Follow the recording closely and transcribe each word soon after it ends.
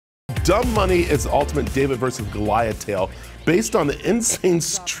Dumb Money is the ultimate David versus Goliath tale based on the insane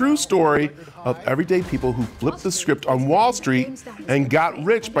true story of everyday people who flipped the script on Wall Street and got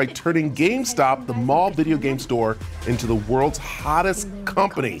rich by turning GameStop, the mall video game store, into the world's hottest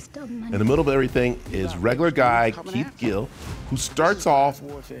company. In the middle of everything is regular guy Keith Gill, who starts off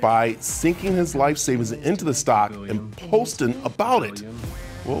by sinking his life savings into the stock and posting about it.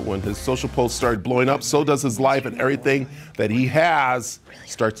 Well, when his social posts started blowing up, so does his life, and everything that he has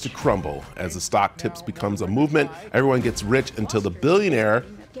starts to crumble. As the stock tips becomes a movement, everyone gets rich until the billionaire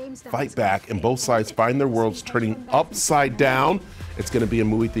fight back, and both sides find their worlds turning upside down. It's going to be in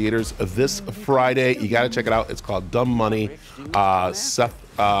movie theaters this Friday. You got to check it out. It's called Dumb Money. Seth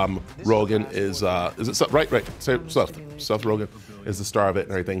Rogen is it Seth? Right. Seth Rogen is the star of it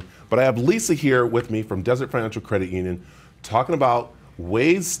and everything. But I have Lisa here with me from Desert Financial Credit Union talking about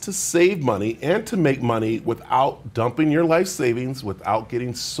ways to save money and to make money without dumping your life savings, without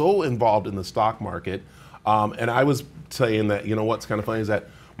getting so involved in the stock market. And I was saying that, you know, what's kind of funny is that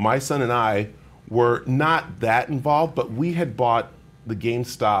my son and I were not that involved, but we had bought the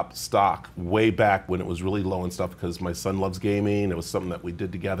GameStop stock way back when it was really low and stuff because my son loves gaming. It was something that we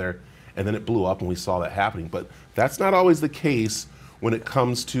did together, and then it blew up and we saw that happening. But that's not always the case when it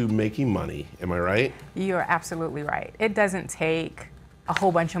comes to making money. Am I right? You're absolutely right. It doesn't take a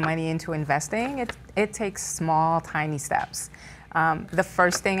whole bunch of money into investing. It takes small, tiny steps. The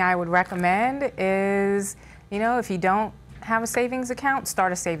first thing I would recommend is, you know, if you don't have a savings account,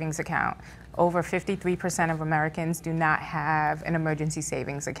 start a savings account. Over 53% of Americans do not have an emergency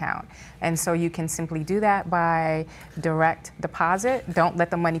savings account. And so you can simply do that by direct deposit. Don't let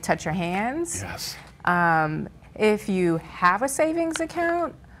the money touch your hands. Yes. If you have a savings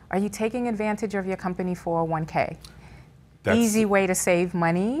account, are you taking advantage of your company 401k? Easy way to save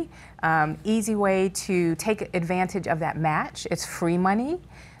money, easy way to take advantage of that match. It's free money,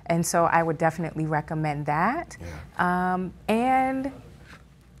 and so I would definitely recommend that. Yeah. And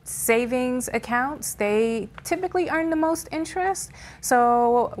savings accounts, they typically earn the most interest.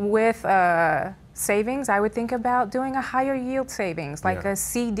 So with savings, I would think about doing a higher yield savings, like a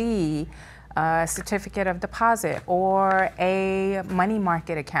CD, certificate of deposit, or a money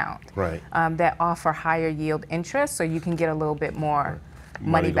market account, right, that offer higher yield interest, so you can get a little bit more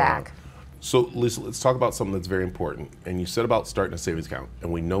money back. So Lisa, let's talk about something that's very important. And you said about starting a savings account, and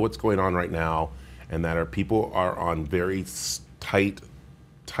we know what's going on right now, and that our people are on very tight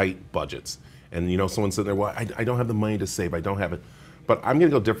budgets. And you know, someone said there, well, I don't have the money to save, I don't have it. But I'm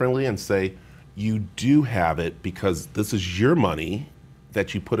gonna go differently and say, you do have it because this is your money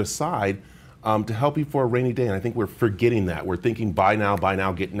that you put aside to help you for a rainy day. And I think we're forgetting that. We're thinking buy now,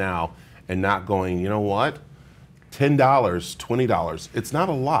 get now, and not going, you know what? $10, $20. It's not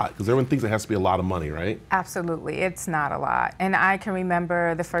a lot, because everyone thinks it has to be a lot of money, right? Absolutely, it's not a lot. And I can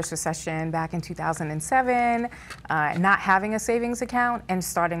remember the first recession back in 2007, not having a savings account and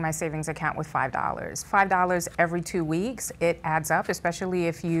starting my savings account with $5. $5 every 2 weeks, it adds up, especially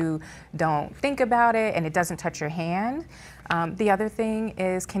if you don't think about it and it doesn't touch your hand. The other thing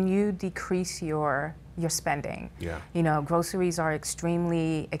is, can you decrease your spending? Yeah. You know, groceries are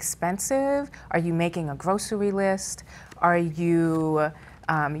extremely expensive. Are you making a grocery list? Are you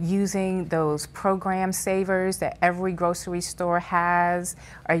using those program savers that every grocery store has?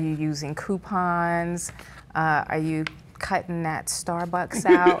 Are you using coupons? Are you cutting that Starbucks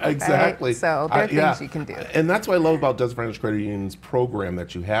out? Exactly. Right? So there are things you can do. And that's what I love about Desert Financial Credit Union's program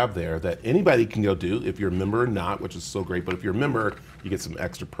that you have there, that anybody can go do, if you're a member or not, which is so great. But if you're a member, you get some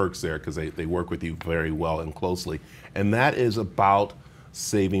extra perks there because they work with you very well and closely. And that is about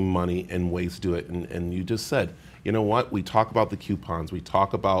saving money and ways to do it. And you just said, you know what, we talk about the coupons, we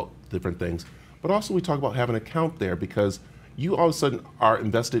talk about different things, but also we talk about having an account there, because you all of a sudden are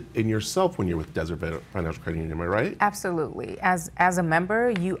invested in yourself when you're with Desert Financial Credit Union, am I right? Absolutely. As a member,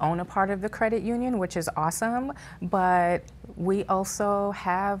 you own a part of the credit union, which is awesome, but we also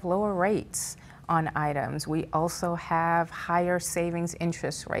have lower rates on items. We also have higher savings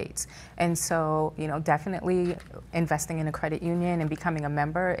interest rates. And so, you know, definitely investing in a credit union and becoming a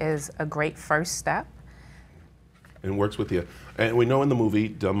member is a great first step. And works with you. And we know in the movie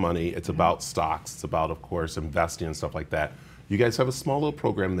Dumb Money, it's about stocks. It's about, of course, investing and stuff like that. You guys have a small little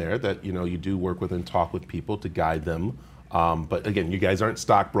program there that, you know, you do work with and talk with people to guide them. But again, you guys aren't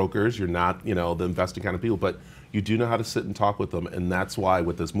stockbrokers. You're not, you know, the investing kind of people, but you do know how to sit and talk with them. And that's why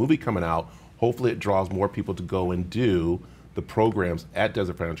with this movie coming out, hopefully it draws more people to go and do the programs at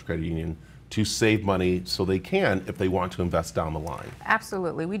Desert Financial Credit Union to save money so they can if they want to invest down the line?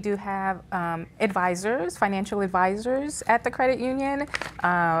 Absolutely. We do have advisors, financial advisors at the credit union.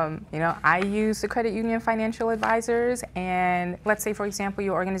 I use the credit union financial advisors, and let's say, for example,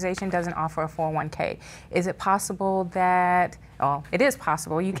 your organization doesn't offer a 401k. Is it possible that, it is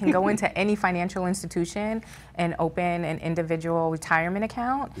possible. You can go into any financial institution and open an individual retirement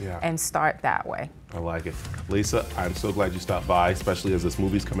account and start that way. I like it. Lisa, I'm so glad you stopped by, especially as this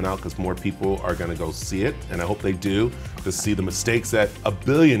movie's coming out, because more people are going to go see it, and I hope they do, to see the mistakes that a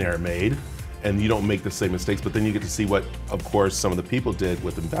billionaire made, and you don't make the same mistakes, but then you get to see what, of course, some of the people did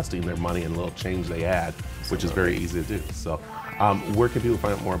with investing their money and the little change they had, which is very easy to do. So where can people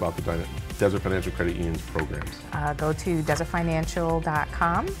find out more about the Desert Financial Credit Union's programs? Go to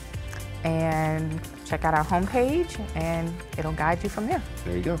desertfinancial.com and check out our homepage, and it'll guide you from there.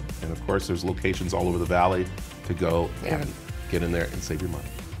 There you go. And of course, there's locations all over the valley to go and get in there and save your money.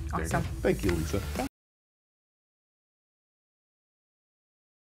 Awesome. Thank you, Lisa.